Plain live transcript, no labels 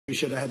We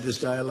should have had this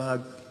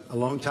dialogue a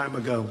long time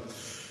ago,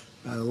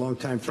 a long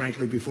time,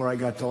 frankly, before I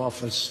got to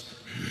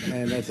office.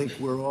 And I think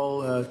we're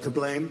all to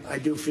blame. I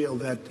do feel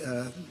that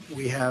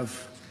we have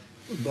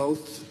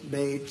both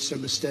made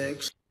some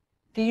mistakes.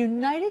 The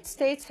United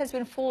States has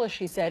been foolish,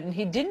 he said, and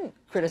he didn't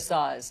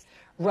criticize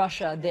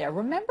Russia there.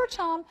 Remember,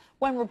 Tom,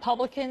 when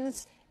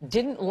Republicans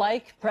didn't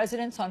like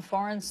presidents on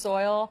foreign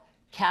soil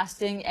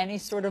casting any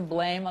sort of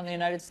blame on the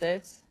United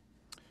States?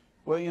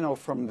 Well, you know,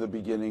 from the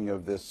beginning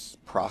of this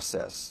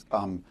process,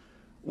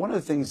 one of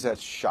the things that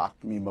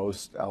shocked me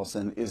most,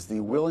 Allison, is the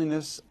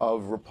willingness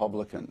of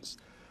Republicans,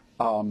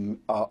 and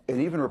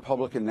even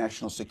Republican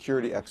national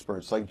security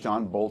experts like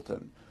John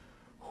Bolton,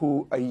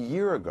 who a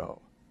year ago,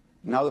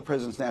 now the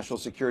president's national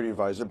security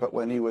advisor, but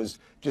when he was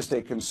just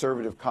a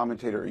conservative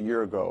commentator a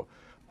year ago,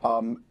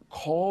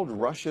 called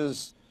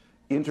Russia's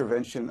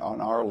intervention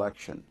on our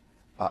election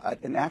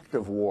an act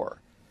of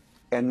war.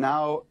 And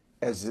now,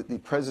 as the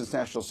president's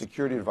national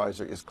security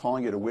advisor is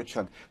calling it a witch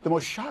hunt. The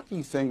most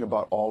shocking thing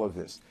about all of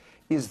this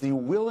is the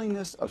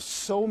willingness of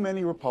so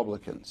many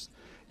Republicans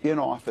in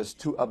office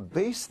to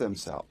abase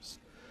themselves,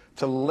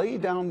 to lay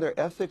down their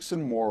ethics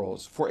and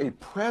morals for a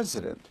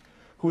president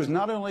who is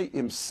not only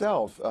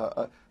himself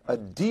a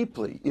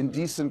deeply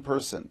indecent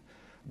person,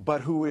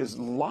 but who is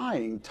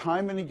lying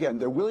time and again.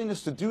 Their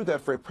willingness to do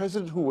that for a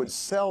president who would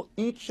sell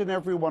each and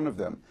every one of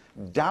them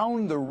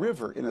down the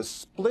river in a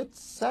split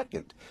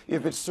second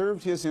if it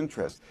served his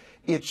interest.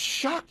 It's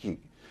shocking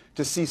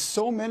to see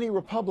so many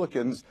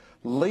Republicans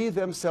lay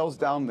themselves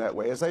down that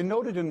way. As I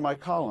noted in my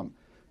column,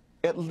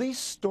 at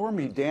least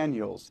Stormy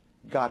Daniels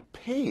got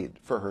paid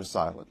for her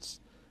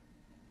silence.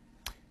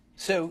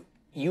 So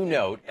you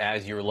note,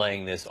 as you're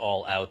laying this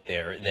all out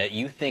there, that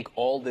you think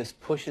all this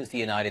pushes the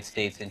United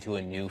States into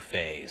a new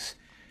phase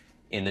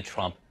in the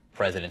Trump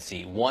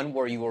presidency, one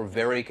where you are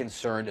very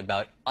concerned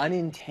about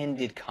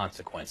unintended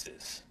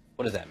consequences.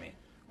 What does that mean?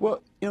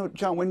 Well, you know,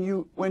 John, when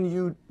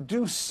you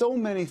do so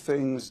many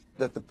things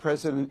that the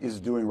president is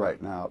doing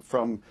right now,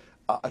 from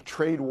a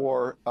trade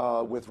war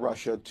with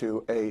Russia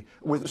to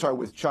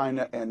with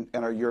China and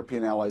our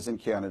European allies in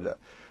Canada,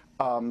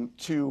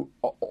 to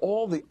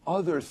all the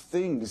other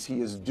things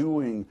he is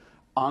doing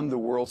on the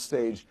world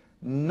stage,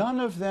 none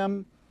of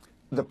them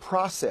the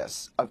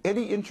process of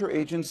any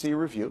interagency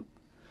review,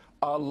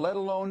 let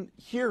alone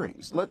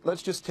hearings.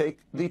 Let's just take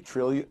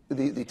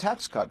the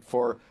tax cut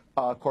for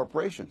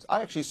corporations.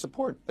 I actually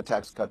support a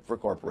tax cut for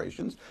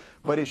corporations,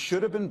 but it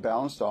should have been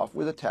balanced off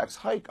with a tax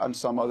hike on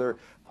some other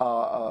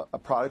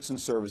products and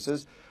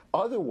services.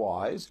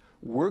 Otherwise,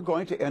 we're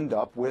going to end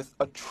up with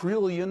 $1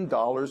 trillion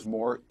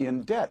more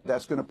in debt.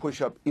 That's going to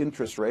push up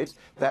interest rates.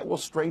 That will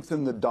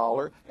strengthen the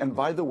dollar. And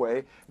by the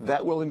way,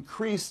 that will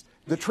increase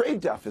the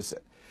trade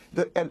deficit.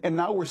 And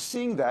now we're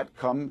seeing that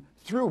come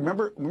through.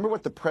 Remember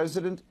what the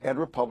president and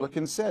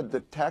Republicans said,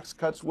 that tax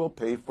cuts will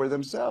pay for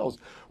themselves.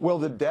 Well,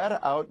 the data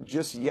out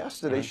just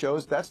yesterday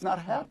shows that's not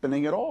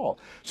happening at all.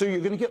 So you're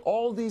going to get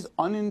all these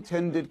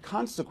unintended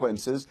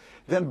consequences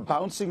then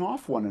bouncing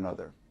off one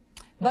another.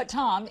 But,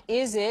 Tom,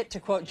 is it, to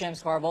quote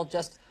James Carville,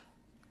 just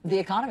the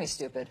economy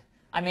stupid?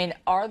 I mean,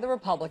 are the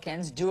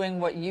Republicans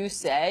doing what you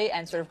say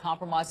and sort of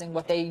compromising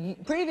what they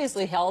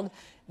previously held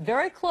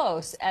very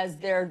close as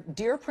their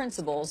dear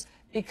principles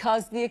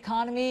because the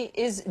economy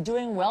is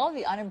doing well,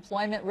 the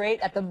unemployment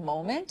rate at the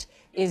moment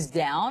is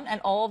down,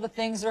 and all the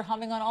things are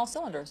humming on all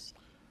cylinders?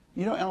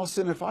 You know,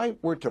 Allison, if I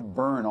were to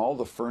burn all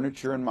the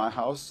furniture in my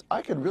house,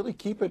 I could really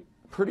keep it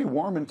pretty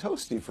warm and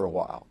toasty for a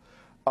while.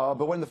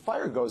 But when the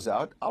fire goes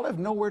out, I'll have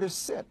nowhere to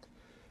sit.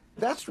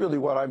 That's really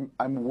what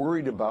I'm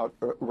worried about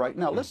right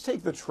now. Let's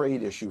take the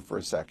trade issue for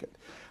a second.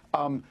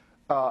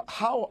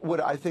 How would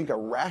I think a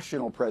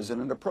rational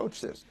president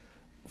approach this?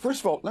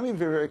 First of all, let me be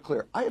very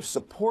clear. I have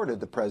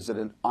supported the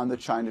president on the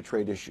China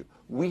trade issue.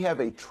 We have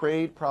a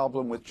trade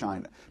problem with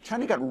China.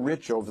 China got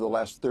rich over the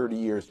last 30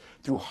 years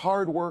through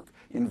hard work,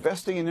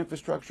 investing in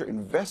infrastructure,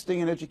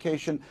 investing in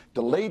education,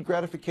 delayed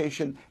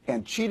gratification,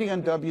 and cheating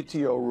on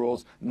WTO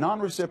rules,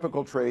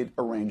 non-reciprocal trade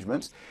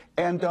arrangements,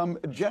 and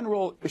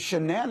general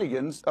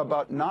shenanigans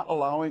about not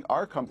allowing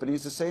our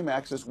companies the same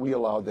access we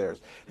allow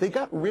theirs. They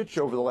got rich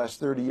over the last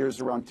 30 years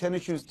around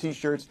tennis shoes,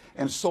 T-shirts,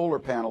 and solar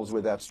panels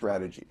with that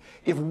strategy.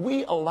 If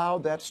we allow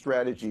that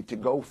strategy to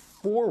go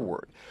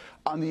forward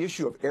on the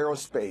issue of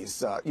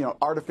aerospace,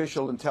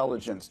 artificial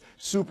intelligence,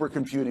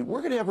 supercomputing, we're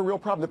going to have a real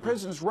problem. The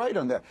president's right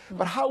on that.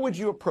 But how would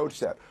you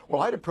approach that?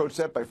 Well, I'd approach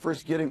that by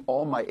first getting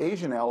all my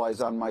Asian allies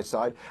on my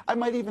side. I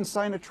might even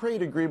sign a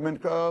trade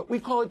agreement. We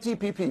call it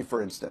TPP,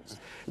 for instance.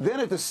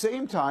 Then at the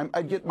same time,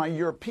 I'd get my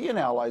European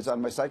allies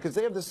on my side because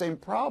they have the same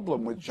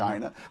problem with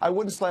China. I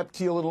wouldn't slap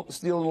steel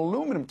and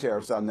aluminum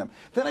tariffs on them.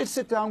 Then I'd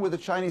sit down with the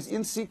Chinese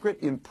in secret,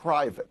 in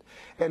private,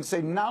 and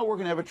say, now we're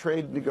going to have a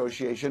trade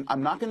negotiation.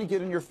 I'm not going to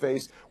get in your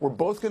face. We're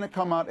both going to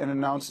come out and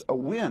announce a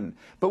win.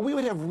 But we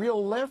would have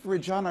real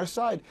leverage on our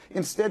side.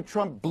 Instead,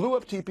 Trump blew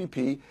up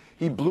TPP.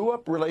 He blew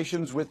up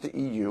relations with the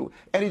EU,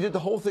 and he did the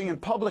whole thing in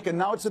public, and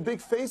now it's a big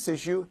face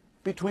issue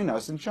between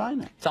us and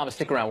China. Thomas,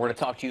 stick around. We're going to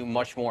talk to you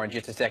much more in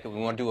just a second.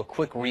 We want to do a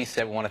quick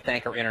reset. We want to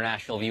thank our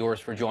international viewers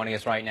for joining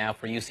us right now.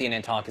 For you,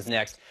 CNN Talk is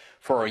next.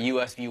 For our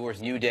U.S.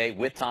 viewers, New Day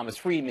with Thomas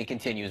Friedman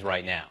continues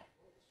right now.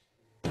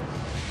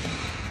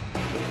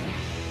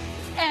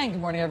 And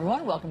good morning,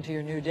 everyone. Welcome to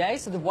your new day.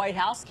 So the White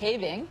House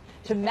caving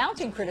to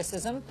mounting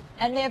criticism,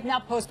 and they have now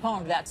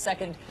postponed that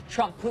second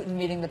Trump-Putin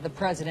meeting that the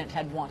president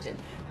had wanted.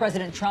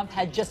 President Trump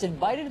had just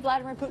invited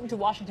Vladimir Putin to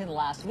Washington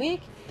last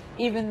week,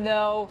 even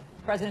though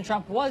President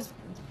Trump was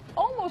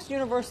almost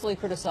universally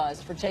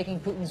criticized for taking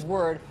Putin's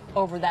word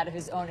over that of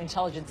his own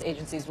intelligence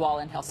agencies while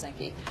in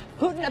Helsinki.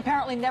 Putin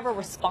apparently never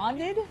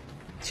responded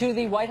to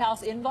the White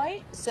House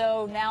invite,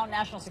 so now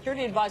National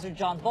Security Advisor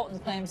John Bolton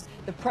claims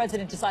the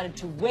president decided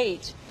to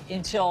wait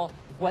until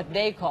what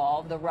they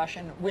call the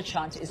Russian witch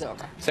hunt is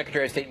over.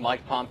 Secretary of State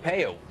Mike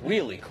Pompeo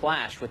really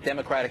clashed with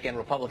Democratic and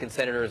Republican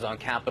senators on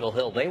Capitol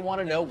Hill. They want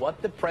to know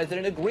what the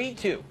president agreed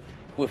to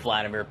with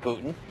Vladimir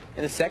Putin,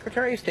 and the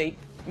Secretary of State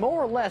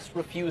more or less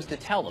refused to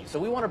tell them. So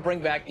we want to bring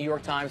back New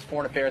York Times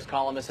foreign affairs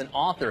columnist and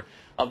author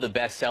of the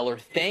bestseller.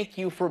 Thank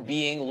you for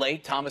being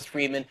late, Thomas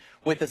Friedman,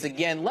 with us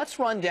again. Let's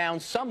run down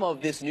some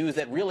of this news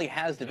that really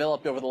has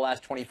developed over the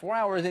last 24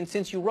 hours. And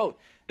since you wrote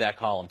that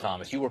column,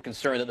 Thomas, you were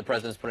concerned that the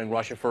president's putting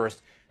Russia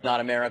first, not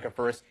America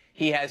first.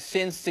 He has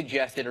since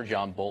suggested, or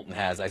John Bolton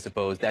has, I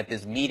suppose, that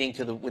this meeting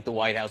with the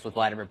White House with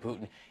Vladimir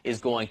Putin is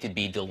going to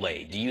be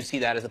delayed. Do you see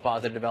that as a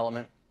positive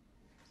development?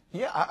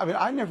 Yeah, I mean,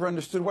 I never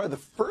understood why the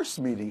first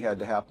meeting had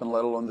to happen,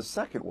 let alone the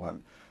second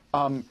one.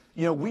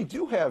 You know, we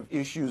do have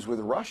issues with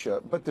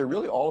Russia, but they're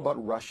really all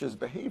about Russia's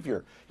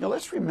behavior. You know,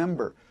 let's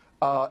remember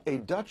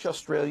a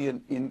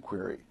Dutch-Australian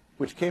inquiry,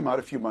 which came out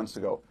a few months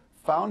ago,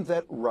 found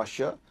that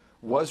Russia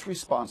was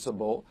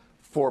responsible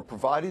for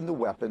providing the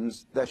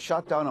weapons that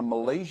shot down a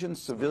Malaysian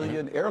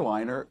civilian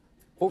airliner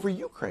over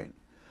Ukraine.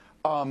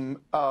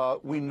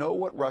 We know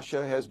what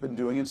Russia has been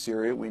doing in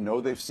Syria. We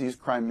know they've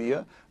seized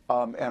Crimea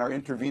and are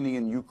intervening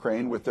in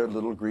Ukraine with their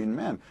little green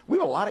men. We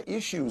have a lot of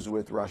issues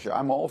with Russia.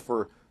 I'm all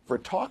for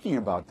talking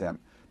about them,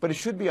 but it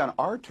should be on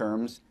our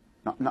terms,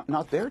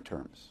 not their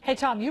terms. Hey,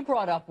 Tom, you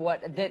brought up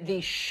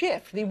the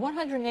shift, the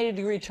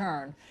 180-degree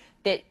turn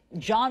that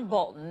John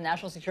Bolton,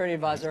 National Security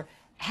Advisor,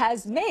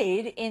 has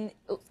made in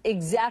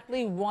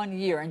exactly 1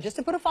 year. And just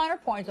to put a finer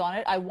point on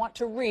it, I want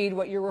to read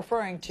what you're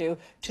referring to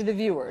the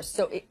viewers.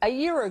 So a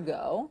year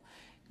ago,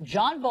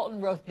 John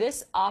Bolton wrote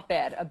this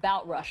op-ed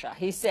about Russia.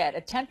 He said,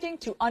 attempting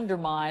to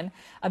undermine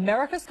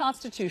America's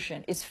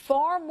Constitution is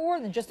far more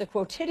than just a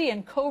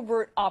quotidian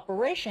covert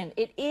operation.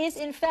 It is,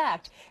 in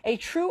fact, a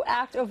true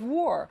act of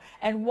war,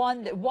 and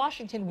one that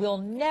Washington will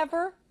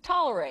never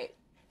tolerate.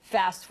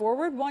 Fast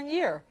forward 1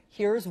 year.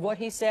 Here's what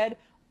he said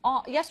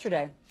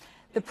yesterday.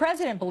 The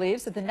president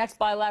believes that the next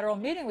bilateral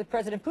meeting with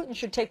President Putin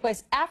should take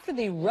place after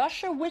the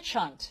Russia witch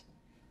hunt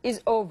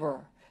is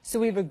over. So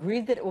we've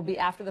agreed that it will be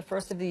after the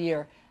first of the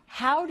year.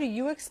 How do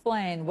you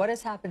explain what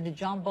has happened to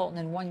John Bolton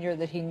in 1 year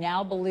that he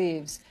now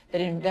believes that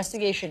an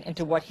investigation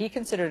into what he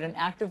considered an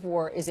act of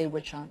war is a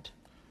witch hunt?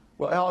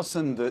 Well,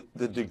 Allison,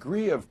 the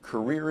degree of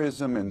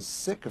careerism and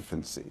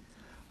sycophancy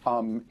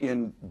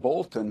in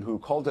Bolton, who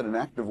called it an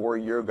act of war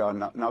a year ago,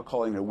 now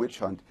calling it a witch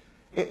hunt,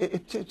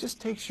 it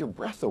just takes your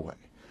breath away.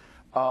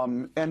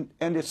 And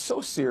it's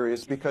so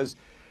serious because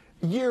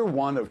year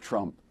one of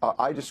Trump,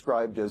 I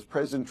described as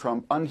President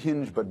Trump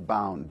unhinged but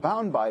bound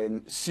by a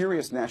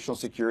serious national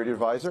security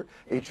advisor,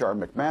 H.R.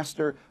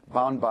 McMaster,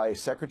 bound by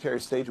Secretary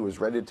of State who was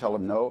ready to tell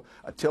him no,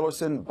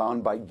 Tillerson,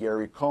 bound by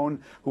Gary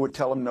Cohn, who would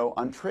tell him no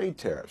on trade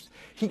tariffs.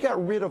 He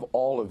got rid of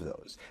all of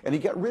those. And he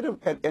got rid of,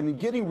 and in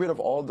getting rid of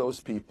all those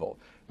people,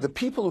 the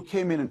people who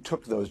came in and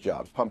took those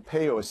jobs,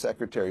 Pompeo as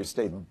Secretary of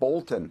State,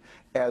 Bolton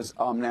as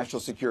National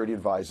Security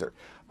Advisor,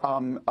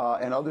 and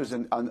others,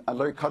 and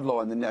Larry Kudlow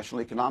on the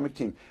National Economic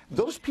Team,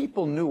 those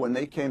people knew when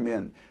they came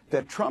in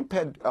that Trump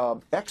had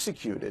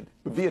executed,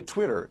 via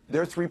Twitter,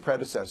 their three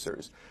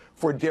predecessors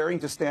for daring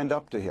to stand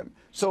up to him.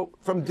 So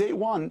from day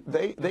one,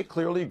 they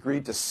clearly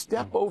agreed to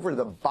step over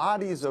the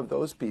bodies of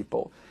those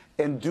people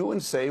and do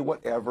and say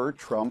whatever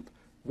Trump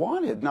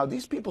wanted. Now,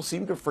 these people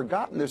seem to have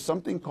forgotten there's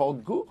something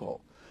called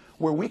Google,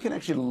 where we can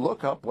actually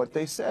look up what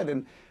they said.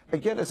 And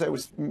again, as I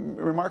was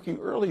remarking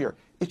earlier,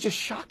 it's just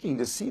shocking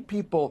to see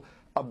people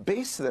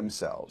abase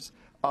themselves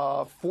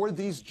for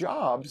these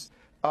jobs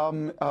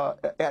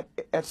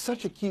at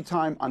such a key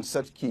time on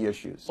such key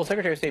issues. Well,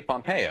 Secretary of State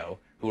Pompeo,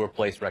 who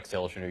replaced Rex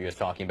Tillerson, who you were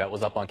talking about,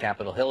 was up on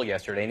Capitol Hill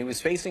yesterday, and he was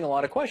facing a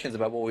lot of questions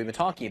about what we've been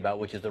talking about,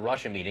 which is the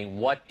Russia meeting.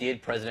 What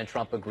did President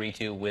Trump agree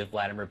to with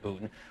Vladimir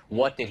Putin?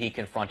 What did he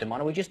confront him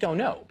on? And we just don't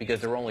know, because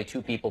there were only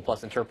two people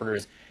plus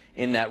interpreters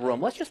in that room.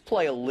 Let's just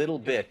play a little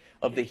bit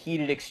of the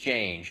heated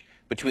exchange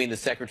between the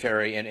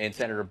Secretary and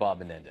Senator Bob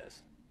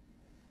Menendez.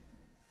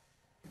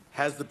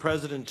 Has the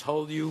president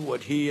told you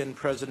what he and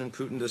President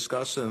Putin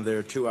discussed in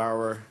their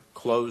 2-hour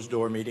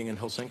closed-door meeting in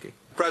Helsinki?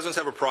 Presidents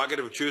have a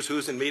prerogative to choose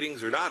who's in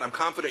meetings or not. I'm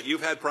confident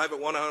you've had private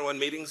one-on-one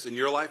meetings in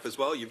your life as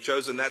well. You've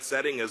chosen that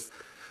setting as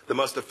the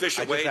most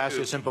efficient I way just asked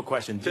you a to... simple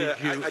question. Did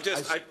you?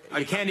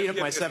 You can't eat up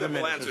my 7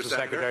 minutes, Mr.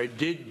 Secretary.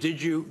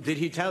 Did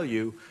he tell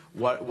you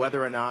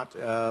whether or not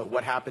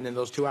what happened in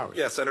those 2 hours?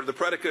 Yes, Senator. The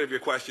predicate of your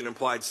question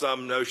implied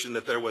some notion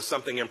that there was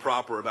something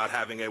improper about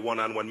having a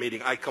one-on-one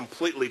meeting. I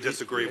completely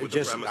disagree with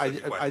the premise of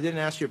your question. I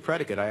didn't ask you a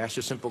predicate. I asked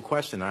you a simple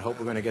question. I hope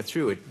we're going to get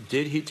through it.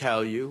 Did he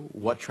tell you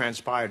what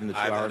transpired in the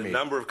 2-hour meeting? I've had a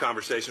number of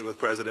conversations with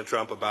President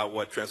Trump about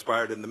what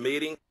transpired in the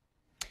meeting.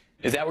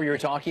 Is that what you were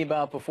talking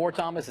about before,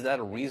 Thomas? Is that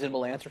a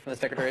reasonable answer from the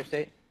Secretary of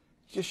State?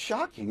 Just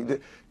shocking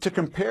to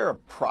compare a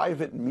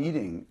private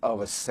meeting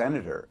of a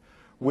senator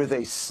with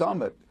a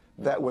summit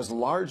that was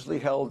largely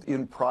held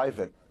in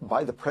private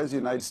by the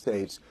President of the United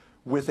States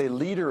with a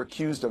leader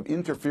accused of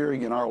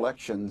interfering in our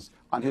elections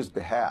on his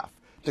behalf.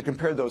 To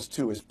compare those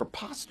two is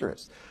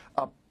preposterous.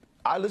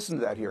 I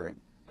listened to that hearing.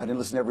 I didn't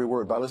listen to every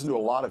word, but I listened to a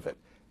lot of it.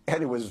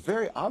 And it was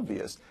very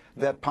obvious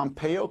that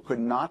Pompeo could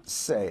not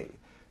say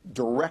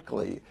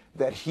directly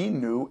that he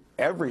knew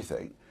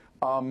everything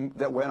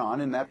that went on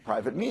in that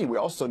private meeting. We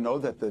also know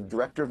that the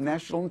Director of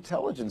National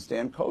Intelligence,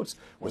 Dan Coats,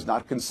 was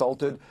not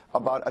consulted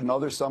about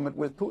another summit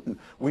with Putin.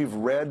 We've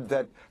read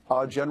that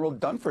General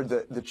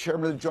Dunford, the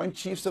chairman of the Joint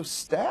Chiefs of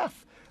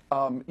Staff,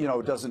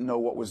 doesn't know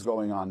what was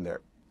going on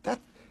there.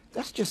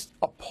 That's just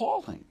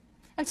appalling.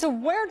 And so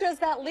where does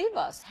that leave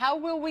us? How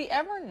will we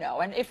ever know?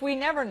 And if we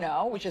never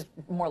know, which is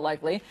more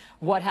likely,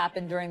 what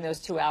happened during those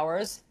 2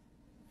 hours,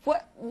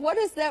 what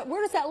is that?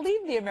 Where does that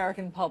leave the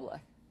American public?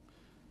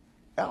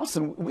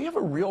 Allison, we have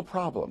a real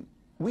problem.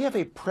 We have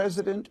a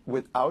president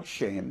without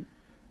shame,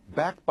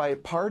 backed by a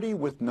party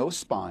with no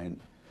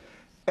spine,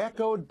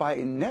 echoed by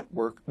a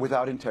network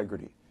without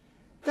integrity.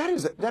 That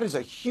is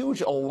a huge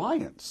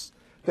alliance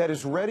that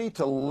is ready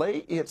to lay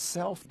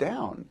itself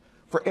down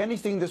for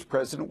anything this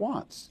president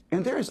wants.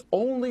 And there is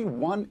only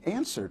one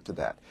answer to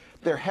that.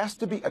 There has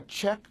to be a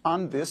check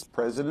on this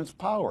president's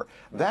power.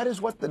 That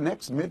is what the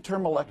next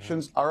midterm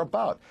elections are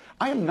about.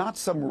 I am not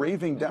some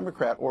raving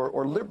Democrat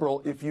or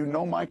liberal, if you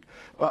know my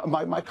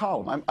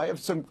column. I have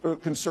some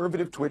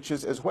conservative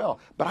twitches as well.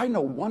 But I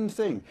know one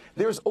thing.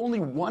 There's only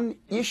one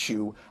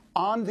issue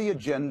on the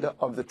agenda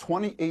of the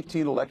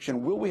 2018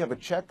 election. Will we have a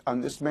check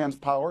on this man's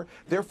power?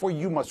 Therefore,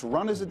 you must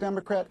run as a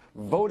Democrat,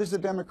 vote as a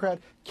Democrat,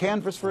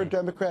 canvass for a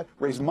Democrat,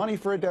 raise money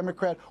for a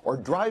Democrat, or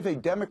drive a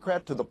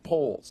Democrat to the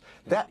polls.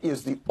 That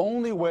is the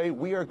only way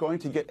we are going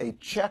to get a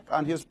check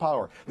on his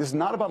power. This is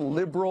not about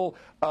liberal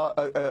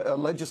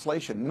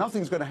legislation.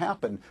 Nothing's going to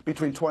happen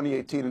between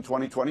 2018 and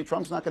 2020.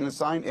 Trump's not going to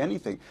sign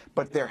anything.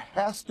 But there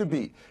has to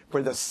be,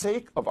 for the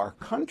sake of our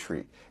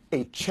country,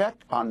 a check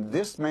on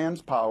this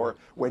man's power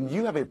when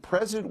you have a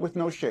president with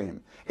no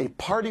shame, a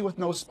party with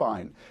no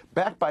spine,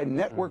 backed by a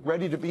network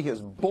ready to be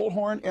his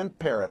bullhorn and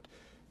parrot.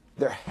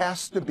 There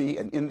has to be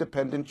an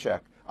independent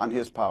check on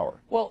his power.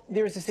 Well,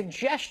 there's a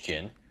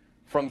suggestion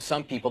from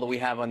some people that we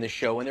have on this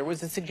show, and there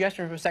was a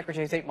suggestion from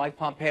Secretary of State Mike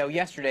Pompeo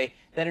yesterday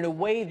that in a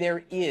way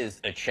there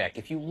is a check.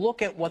 If you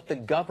look at what the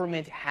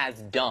government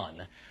has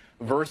done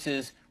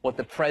versus what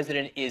the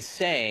president is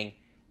saying,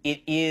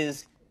 it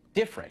is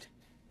different.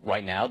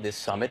 Right now, this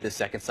summit, the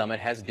second summit,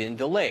 has been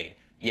delayed.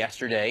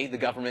 Yesterday, the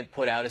government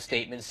put out a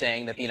statement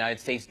saying that the United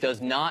States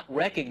does not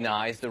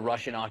recognize the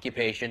Russian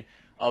occupation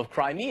of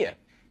Crimea.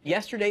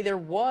 Yesterday, there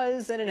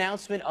was an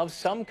announcement of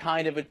some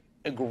kind of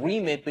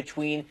agreement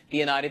between the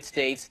United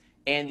States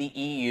and the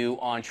EU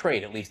on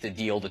trade, at least a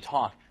deal to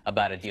talk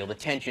about a deal. The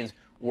tensions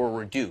were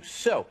reduced.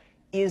 So,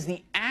 is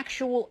the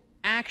actual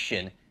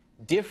action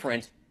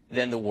different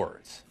than the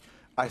words?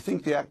 I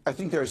think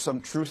there is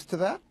some truth to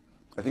that.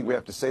 I think we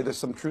have to say there's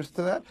some truth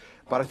to that.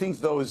 But I think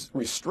those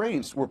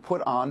restraints were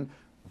put on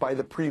by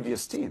the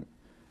previous team.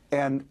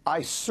 And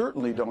I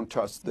certainly don't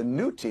trust the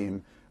new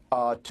team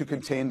to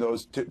contain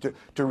those,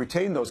 to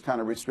retain those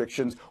kind of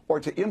restrictions or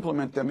to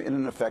implement them in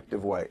an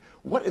effective way.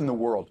 What in the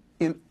world?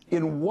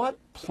 In what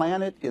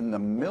planet in the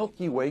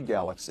Milky Way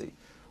galaxy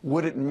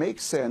would it make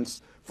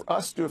sense for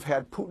us to have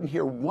had Putin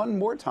here one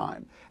more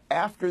time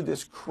after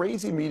this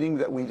crazy meeting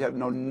that we have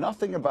known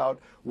nothing about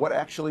what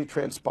actually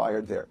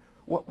transpired there?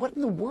 What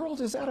in the world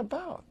is that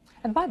about?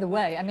 And by the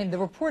way, I mean, the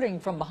reporting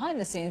from behind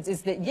the scenes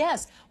is that,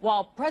 yes,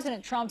 while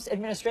President Trump's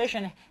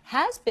administration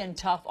has been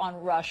tough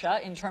on Russia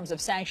in terms of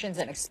sanctions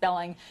and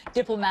expelling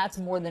diplomats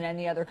more than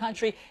any other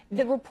country,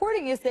 the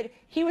reporting is that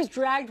he was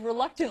dragged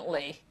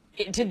reluctantly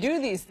to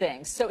do these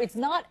things. So it's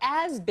not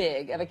as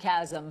big of a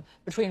chasm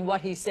between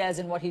what he says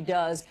and what he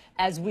does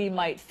as we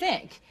might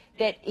think,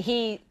 that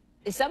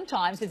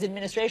sometimes his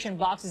administration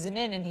boxes him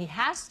in and he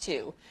has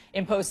to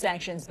impose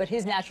sanctions, but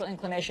his natural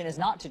inclination is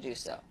not to do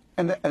so.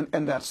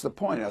 And that's the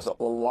point. As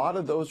a lot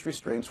of those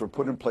restraints were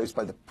put in place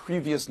by the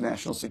previous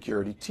national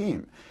security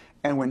team.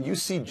 And when you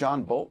see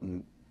John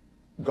Bolton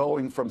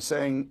going from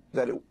saying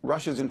that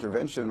Russia's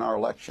intervention in our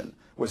election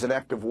was an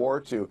act of war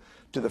to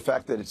the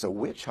fact that it's a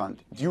witch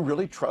hunt, do you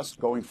really trust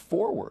going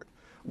forward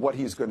what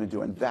he's going to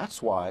do? And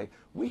that's why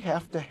we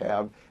have to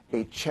have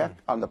a check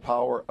on the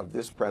power of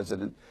this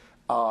president.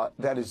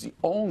 That is the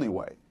only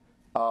way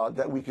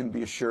that we can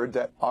be assured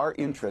that our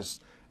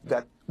interests,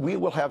 that we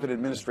will have an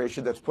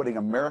administration that's putting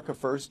America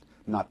first,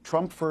 not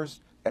Trump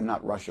first, and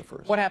not Russia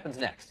first. What happens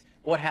next?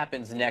 What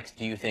happens next,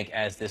 do you think,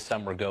 as this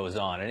summer goes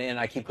on? And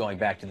I keep going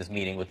back to this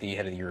meeting with the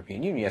head of the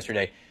European Union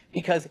yesterday,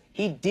 because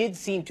he did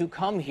seem to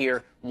come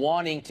here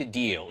wanting to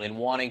deal and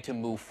wanting to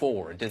move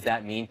forward. Does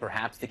that mean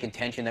perhaps the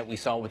contention that we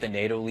saw with the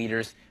NATO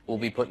leaders will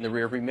be put in the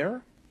rearview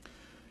mirror?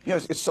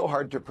 Yes, it's so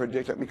hard to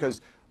predict it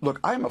because, look,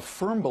 I'm a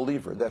firm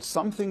believer that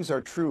some things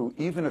are true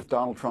even if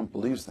Donald Trump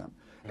believes them.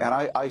 And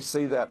I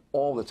say that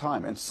all the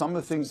time. And some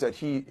of the things that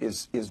he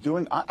is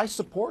doing, I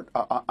support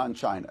on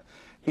China.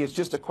 It's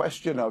just a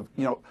question of,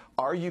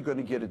 are you going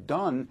to get it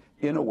done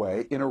in a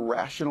way, in a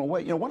rational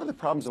way? One of the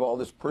problems of all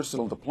this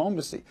personal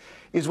diplomacy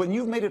is when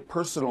you've made it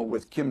personal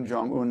with Kim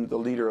Jong-un, the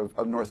leader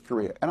of North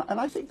Korea. And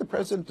I think the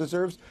president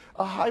deserves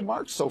a high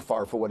mark so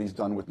far for what he's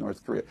done with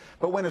North Korea.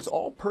 But when it's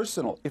all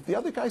personal, if the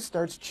other guy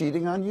starts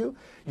cheating on you,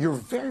 you're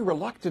very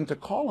reluctant to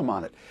call him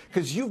on it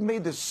because you've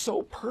made this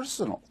so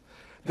personal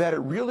that it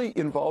really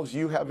involves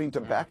you having to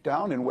back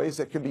down in ways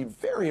that can be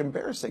very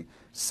embarrassing.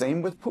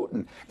 Same with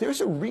Putin. There's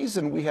a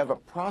reason we have a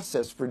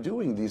process for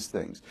doing these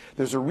things.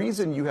 There's a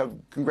reason you have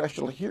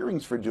congressional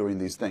hearings for doing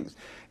these things.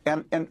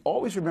 And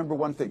always remember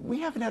one thing,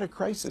 we haven't had a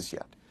crisis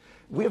yet.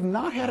 We have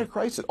not had a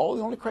crisis. The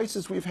only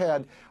crises we've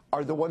had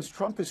are the ones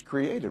Trump has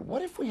created.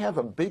 What if we have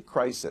a big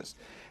crisis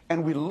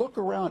and we look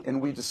around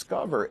and we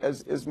discover,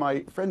 as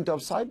my friend Dov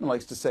Seidman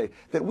likes to say,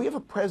 that we have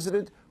a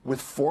president with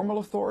formal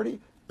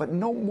authority but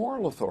no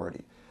moral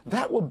authority?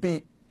 That will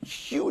be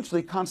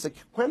hugely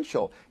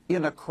consequential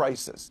in a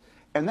crisis.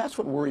 And that's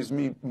what worries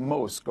me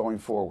most going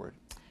forward.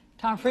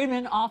 Tom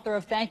Friedman, author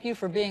of Thank You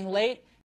for Being Late.